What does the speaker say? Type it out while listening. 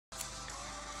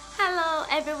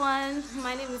everyone,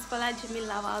 my name is Paula Jimmy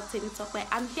Lawal Tenitokwe.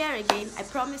 I'm here again. I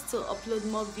promise to upload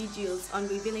more videos on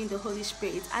revealing the Holy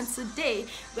Spirit, and today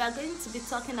we are going to be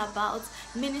talking about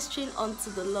ministering unto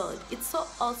the Lord. It's so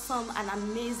awesome and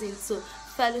amazing to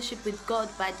fellowship with God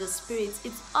by the Spirit.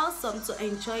 It's awesome to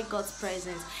enjoy God's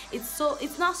presence.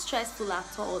 It's not stressful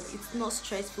at all. It's not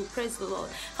stressful. Praise the Lord.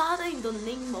 Father, in the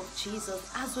name of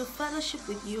Jesus, as we fellowship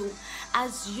with you,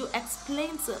 as you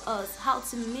explain to us how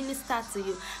to minister to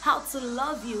you, how to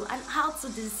love you, and how to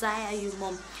desire you,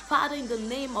 Mom. Father, in the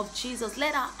name of Jesus,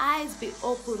 let our eyes be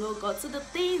open, oh God, to the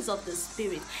things of the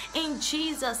Spirit. In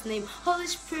Jesus' name, Holy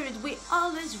Spirit, we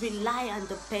always rely and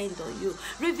depend on you.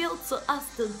 Reveal to us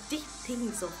the deep things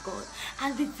of God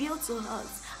and reveal to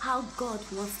us how God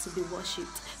wants to be worshipped.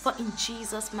 For in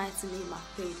Jesus' mighty name I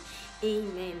prayed.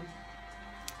 Amen.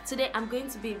 Today I'm going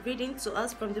to be reading to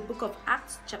us from the book of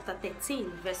Acts chapter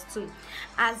 13 verse 2.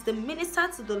 As they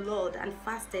ministered to the Lord and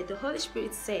fasted, the Holy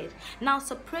Spirit said, "Now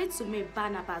separate to me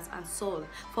Barnabas and Saul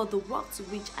for the work to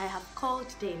which I have called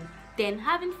them." Then,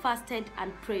 having fasted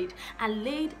and prayed and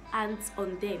laid hands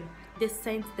on them, they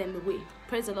sent them away.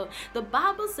 Praise the Lord. The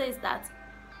Bible says that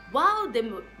while they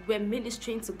were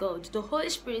ministering to God, the Holy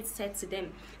Spirit said to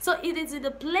them. So it is in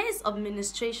the place of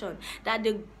ministration that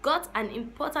they got an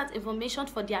important information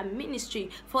for their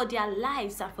ministry, for their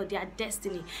lives, and for their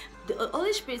destiny. The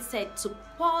Holy Spirit said to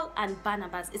Paul and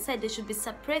Barnabas, it said they should be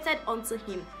separated unto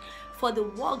him for the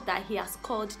work that he has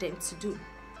called them to do.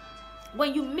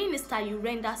 When you minister, you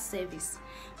render service.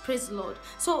 Praise the Lord.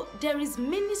 So there is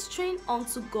ministering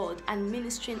unto God and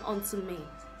ministering unto men.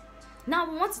 Now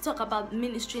we want to talk about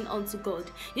ministering unto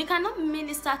God. You cannot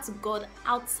minister to God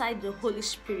outside the Holy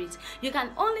Spirit. You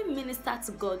can only minister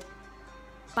to God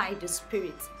by the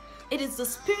Spirit. It is the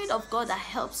Spirit of God that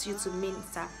helps you to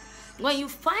minister. When you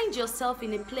find yourself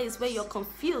in a place where you're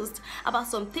confused about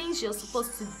some things you're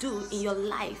supposed to do in your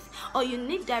life, or you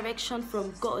need direction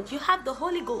from God, you have the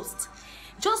Holy Ghost.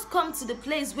 Just come to the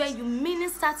place where you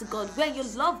minister to God, where you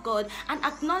love God and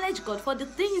acknowledge God for the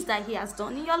things that He has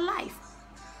done in your life.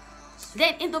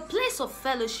 Then in the place of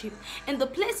fellowship, in the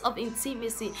place of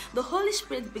intimacy, the Holy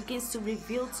Spirit begins to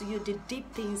reveal to you the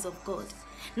deep things of God.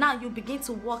 Now you begin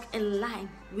to walk in line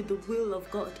with the will of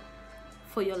God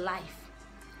for your life.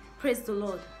 Praise the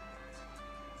Lord.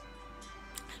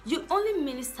 You only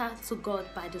minister to God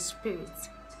by the Spirit.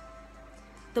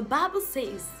 The Bible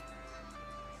says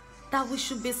that we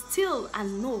should be still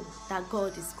and know that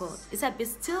God is God. It said, "Be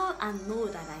still and know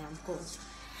that I am God."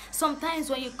 Sometimes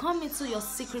when you come into your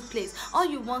secret place, all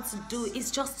you want to do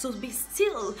is just to be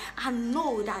still and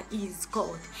know that He is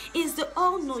God. He is the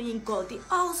all-knowing God, the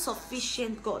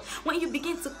all-sufficient God. When you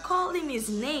begin to call Him His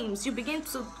names, you begin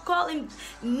to call Him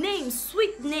names,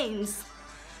 sweet names.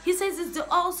 He says it's the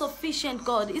all-sufficient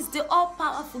God, it's the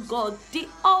all-powerful God, the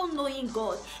all-knowing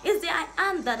God. It's the I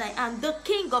am that I am, the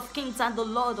King of kings and the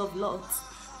Lord of lords.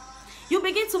 You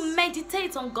begin to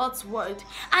meditate on God's word,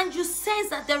 and you sense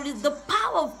that there is the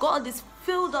power of God is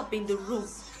filled up in the room.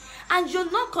 And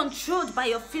you're not controlled by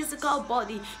your physical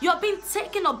body. You're being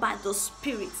taken up by the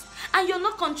Spirit. And you're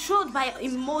not controlled by your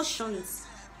emotions.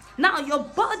 Now your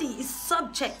body is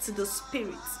subject to the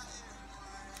Spirit.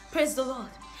 Praise the Lord.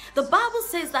 The Bible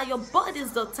says that your body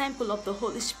is the temple of the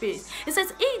Holy Spirit. It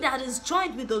says, "He that is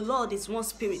joined with the Lord is one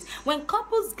spirit." When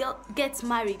couples get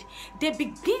married, they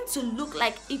begin to look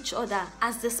like each other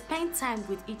as they spend time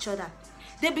with each other.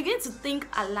 They begin to think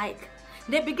alike.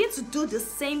 They begin to do the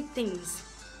same things.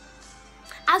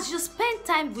 As you spend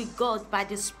time with God by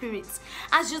the Spirit,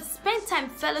 as you spend time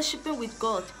fellowshipping with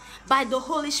God by the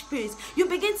Holy Spirit, you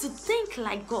begin to think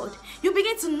like God. You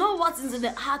begin to know what is in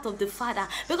the heart of the Father,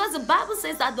 because the Bible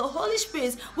says that the Holy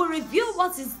Spirit will reveal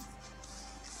what is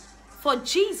for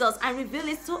Jesus and reveal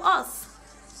it to us.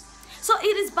 So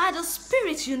it is by the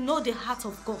Spirit you know the heart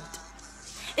of God.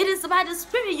 It is by the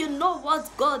Spirit you know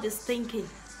what God is thinking.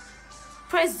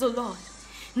 Praise the Lord.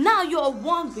 Now you are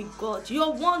one with God. You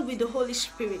are one with the Holy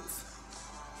Spirit.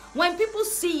 When people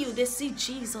see you, they see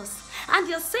Jesus. And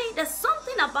they're saying there's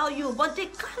something about you, but they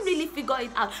can't really figure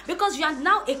it out, because you are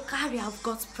now a carrier of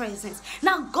God's presence.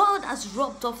 Now God has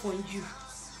rubbed off on you.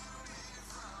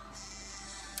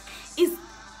 It's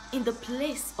in the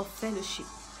place of fellowship.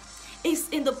 It's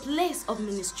in the place of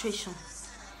ministration.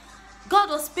 God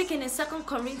was speaking in 2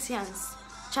 Corinthians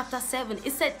chapter 7.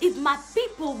 It said, "If my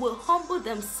people will humble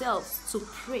themselves to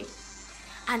pray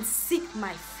and seek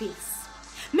my face."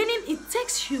 Meaning it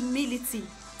takes humility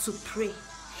to pray.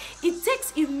 It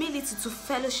takes humility to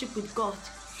fellowship with God.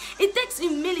 It takes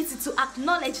humility to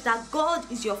acknowledge that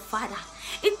God is your Father.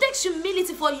 It takes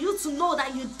humility for you to know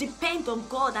that you depend on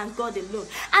God and God alone.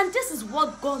 And this is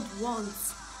what God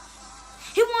wants.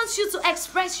 He wants you to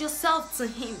express yourself to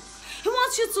him. He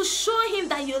wants you to show him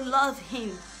that you love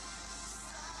him.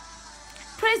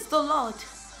 Praise the Lord.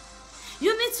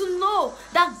 You need to know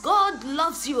that God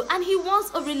loves you and he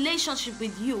wants a relationship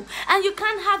with you. And you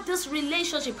can't have this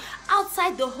relationship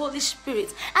outside the Holy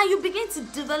Spirit. And you begin to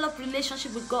develop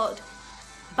relationship with God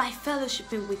by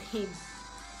fellowshipping with him.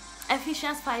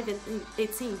 Ephesians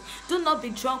 5:18. Do not be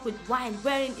drunk with wine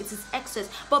wherein it is excess,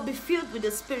 but be filled with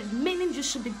the Spirit, meaning you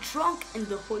should be drunk in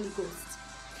the Holy Ghost.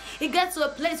 It gets to a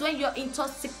place when you're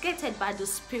intoxicated by the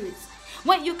Spirit,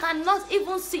 when you cannot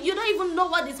even see, you don't even know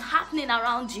what is happening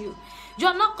around you.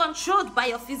 You're not controlled by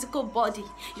your physical body.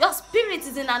 Your spirit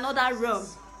is in another realm.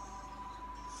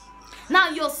 Now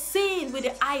you're seeing with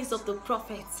the eyes of the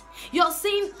prophet. You're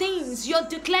seeing things, you're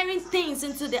declaring things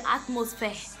into the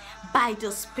atmosphere by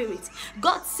the Spirit.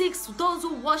 God seeks those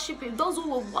who worship him, those who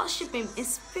will worship him in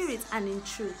spirit and in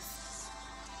truth.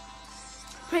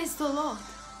 Praise the Lord.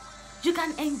 You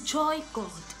can enjoy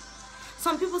God.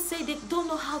 Some people say they don't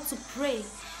know how to pray.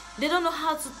 They don't know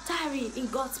how to tarry in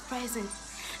God's presence.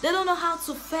 They don't know how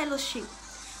to fellowship.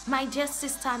 My dear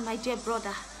sister and my dear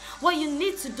brother, what you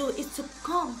need to do is to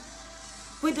come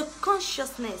with the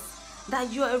consciousness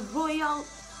that you're a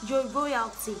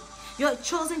royalty, you're a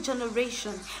chosen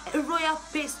generation, a royal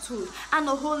priesthood, and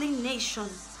a holy nation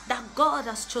that God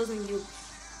has chosen you.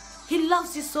 He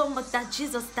loves you so much that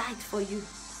Jesus died for you.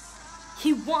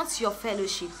 He wants your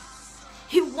fellowship.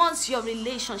 He wants your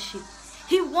relationship.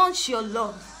 He wants your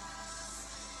love.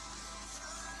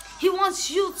 He wants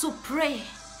you to pray.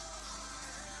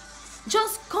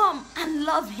 Just come and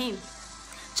love him.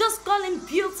 Just call him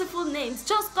beautiful names.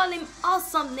 Just call him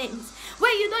awesome names.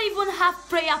 Where you don't even have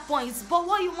prayer points. But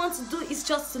what you want to do is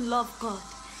just to love God.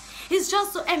 It's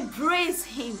just to embrace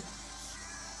him.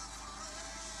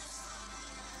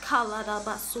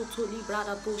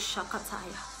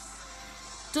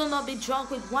 Do not be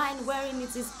drunk with wine wherein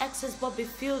it is excess, but be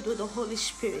filled with the Holy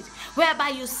Spirit, whereby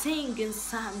you sing in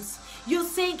psalms, you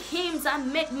sing hymns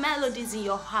and make melodies in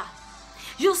your heart.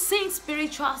 You sing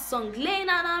spiritual songs.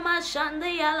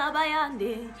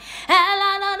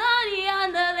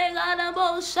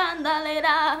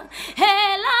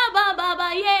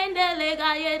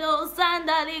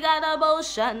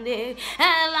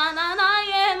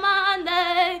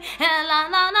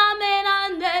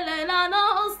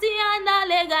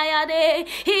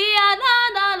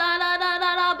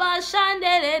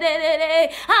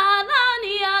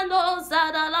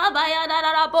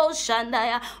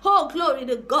 Oh, glory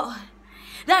to God.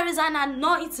 There is an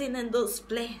anointing in this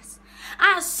place.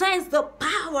 I sense the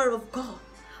power of God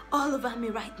all over me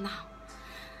right now.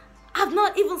 I've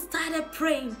not even started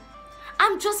praying.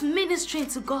 I'm just ministering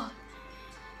to God.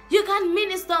 You can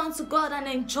minister unto God and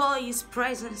enjoy his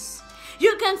presence.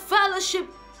 You can fellowship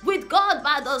with God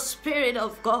by the Spirit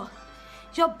of God.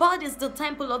 Your body is the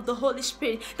temple of the Holy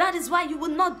Spirit. That is why you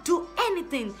will not do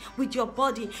anything with your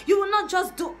body. You will not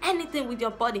just do anything with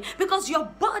your body, because your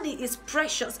body is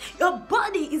precious. Your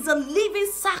body is a living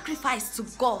sacrifice to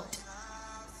God.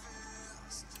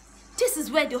 This is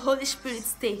where the Holy Spirit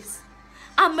stays.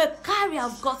 I'm a carrier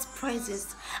of God's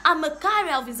presence. I'm a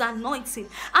carrier of his anointing.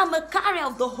 I'm a carrier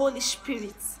of the Holy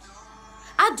Spirit.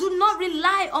 I do not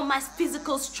rely on my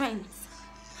physical strength.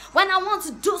 When I want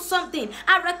to do something,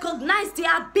 I recognize the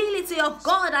ability of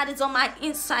God that is on my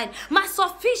inside. My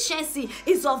sufficiency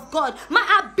is of God. My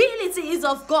ability is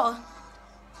of God.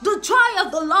 The joy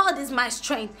of the Lord is my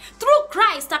strength. Through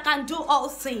Christ, I can do all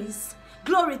things.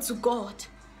 Glory to God.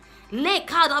 These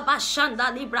are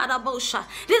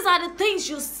the things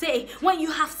you say when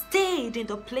you have stayed in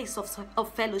the place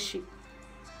of fellowship.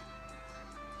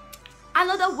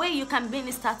 Another way you can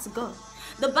minister to God.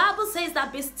 The Bible says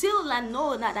that be still and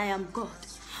know that I am God.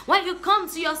 When you come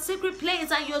to your secret place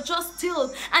and you're just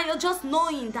still and you're just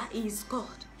knowing that he is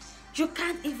God, you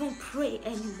can't even pray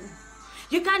anymore.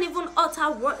 You can't even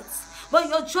utter words, but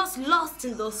you're just lost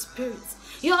in the Spirit.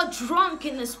 You're drunk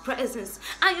in his presence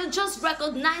and you're just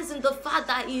recognizing the fact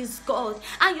that he is God.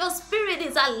 And your spirit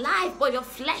is alive, but your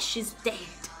flesh is dead.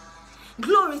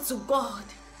 Glory to God.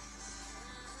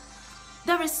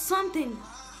 There is something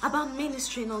about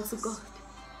ministering unto God.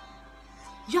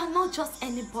 You're not just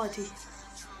anybody.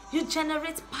 You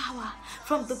generate power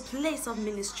from the place of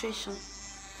ministration.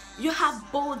 You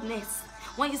have boldness.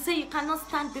 When you say you cannot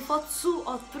stand before 2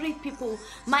 or 3 people,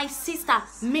 my sister,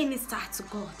 minister to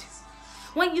God.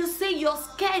 When you say you're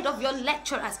scared of your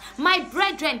lecturers, my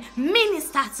brethren,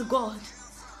 minister to God.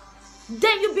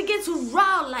 Then you begin to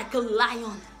roar like a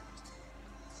lion.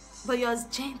 But you're as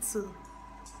gentle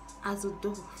as a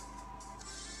dove.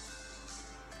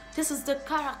 This is the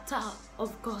character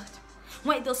of God.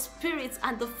 When the Spirit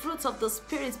and the fruits of the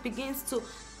Spirit begins to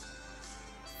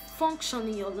function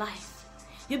in your life,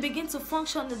 you begin to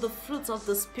function in the fruits of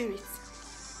the Spirit.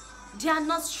 They are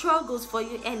not struggles for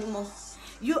you anymore.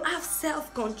 You have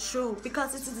self-control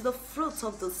because it is the fruit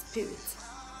of the Spirit.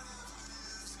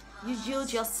 You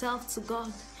yield yourself to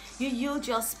God. You yield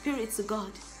your spirit to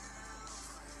God.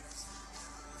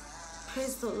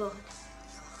 Praise the Lord.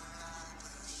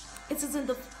 It is in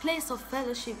the place of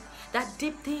fellowship that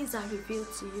deep things are revealed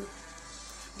to you.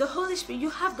 The Holy Spirit, you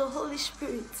have the Holy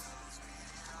Spirit.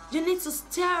 You need to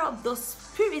stir up the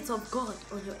Spirit of God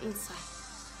on your inside.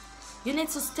 You need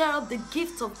to stir up the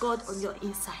gift of God on your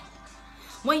inside.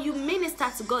 When you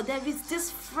minister to God, there is this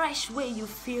fresh way you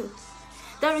feel.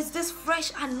 There is this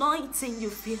fresh anointing you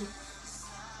feel.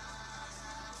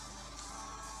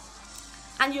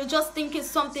 And you're just thinking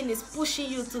something is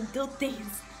pushing you to do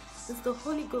things. It's the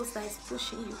Holy Ghost that is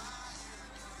pushing you.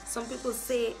 Some people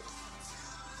say,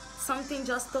 something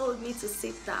just told me to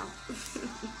sit down.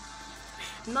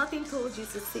 Nothing told you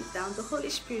to sit down. The Holy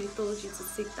Spirit told you to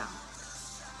sit down.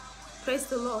 Praise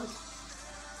the Lord.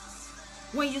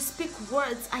 When you speak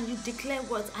words and you declare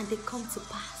words and they come to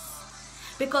pass.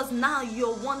 Because now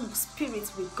you're one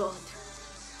spirit with God.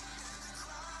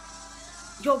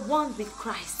 You're one with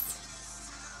Christ.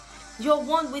 You're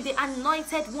one with the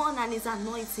anointed one and his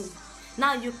anointing.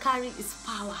 Now you carry his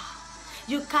power.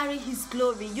 You carry his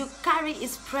glory. You carry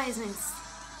his presence.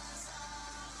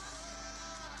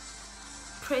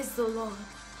 Praise the Lord.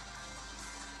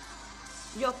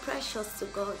 You're precious to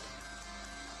God.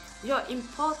 You're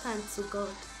important to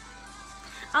God.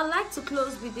 I'd like to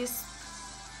close with this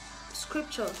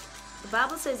scripture. The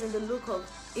Bible says in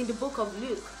the book of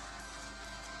Luke,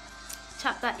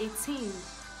 chapter 18,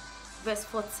 verse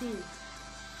 14.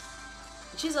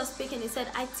 Jesus speaking, he said,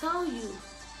 I tell you,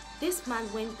 this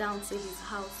man went down to his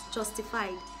house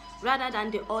justified rather than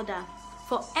the other.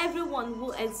 For everyone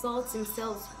who exalts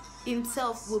himself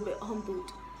will be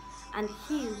humbled, and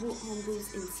he who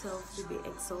humbles himself will be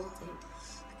exalted.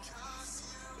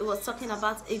 It was talking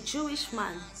about a Jewish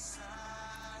man.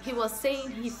 He was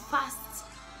saying he fasts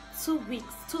 2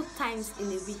 times in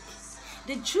a week.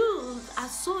 The Jews are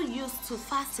so used to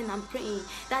fasting and praying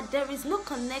that there is no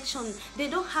connection. They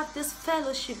don't have this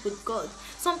fellowship with God.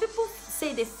 Some people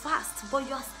say they fast, but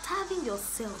you are starving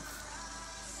yourself.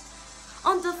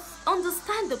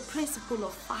 Understand the principle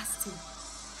of fasting.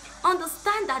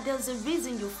 Understand that there's a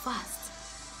reason you fast.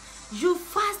 You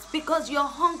fast because you're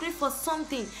hungry for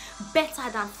something better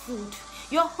than food.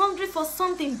 You're hungry for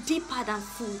something deeper than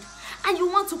food. And you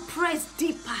want to press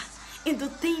deeper in the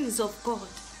things of God.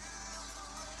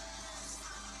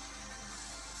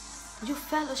 You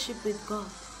fellowship with God.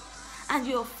 And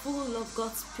you're full of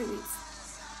God's Spirit.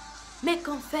 Make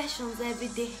confessions every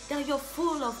day that you're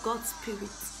full of God's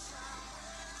Spirit.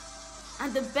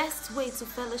 And the best way to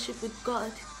fellowship with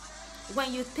God,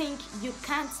 when you think you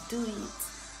can't do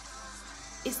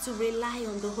it, is to rely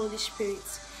on the Holy Spirit.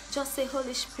 Just say,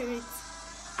 Holy Spirit,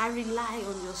 I rely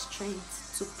on your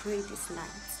strength to pray this night.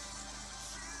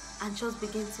 And just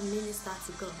begin to minister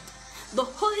to God. The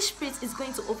Holy Spirit is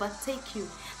going to overtake you.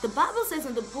 The Bible says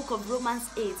in the book of Romans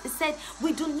 8, it said,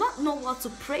 we do not know what to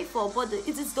pray for, but it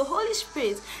is the Holy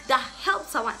Spirit that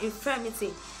helps our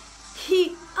infirmity.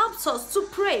 He helps us to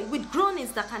pray with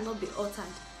groanings that cannot be uttered.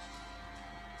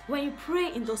 When you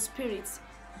pray in the Spirit,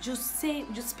 you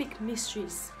speak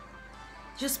mysteries.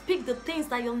 You speak the things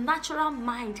that your natural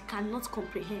mind cannot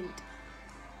comprehend.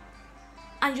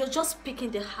 And you're just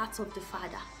speaking the heart of the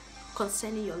Father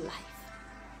concerning your life.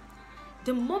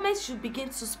 The moment you begin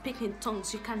to speak in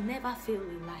tongues, you can never fail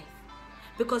in life.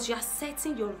 Because you are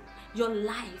setting your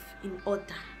life in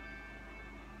order.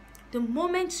 The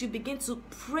moment you begin to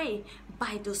pray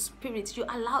by the Spirit, you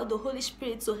allow the Holy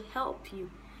Spirit to help you.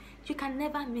 You can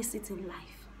never miss it in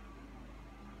life.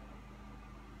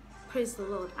 Praise the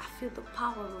Lord. I feel the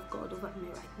power of God over me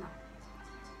right now.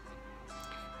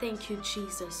 Thank you,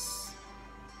 Jesus.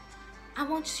 I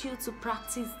want you to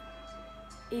practice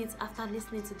it after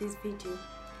listening to this video.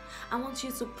 I want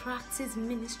you to practice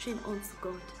ministering unto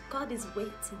God. God is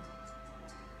waiting.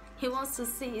 He wants to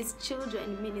see his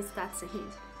children minister to him.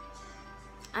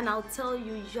 And I'll tell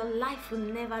you, your life will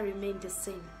never remain the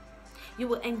same. You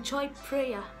will enjoy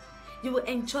prayer. You will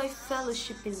enjoy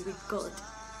fellowshipping with God.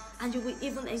 And you will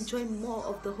even enjoy more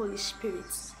of the Holy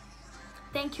Spirit.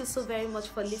 Thank you so very much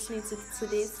for listening to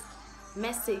today's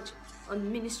message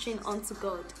on ministering unto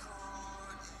God.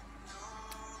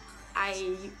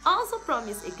 I also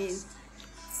promise again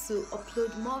to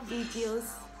upload more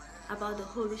videos about the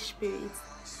Holy Spirit,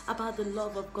 about the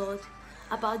love of God,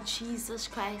 about Jesus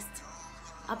Christ,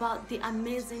 about the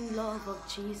amazing love of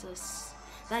Jesus.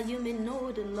 that you may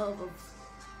know the love of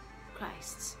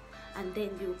Christ, and then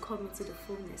you will come into the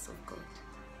fullness of God.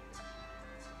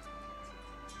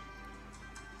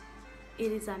 It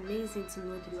is amazing to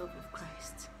know the love of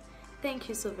Christ. Thank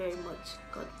you so very much.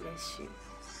 God bless you.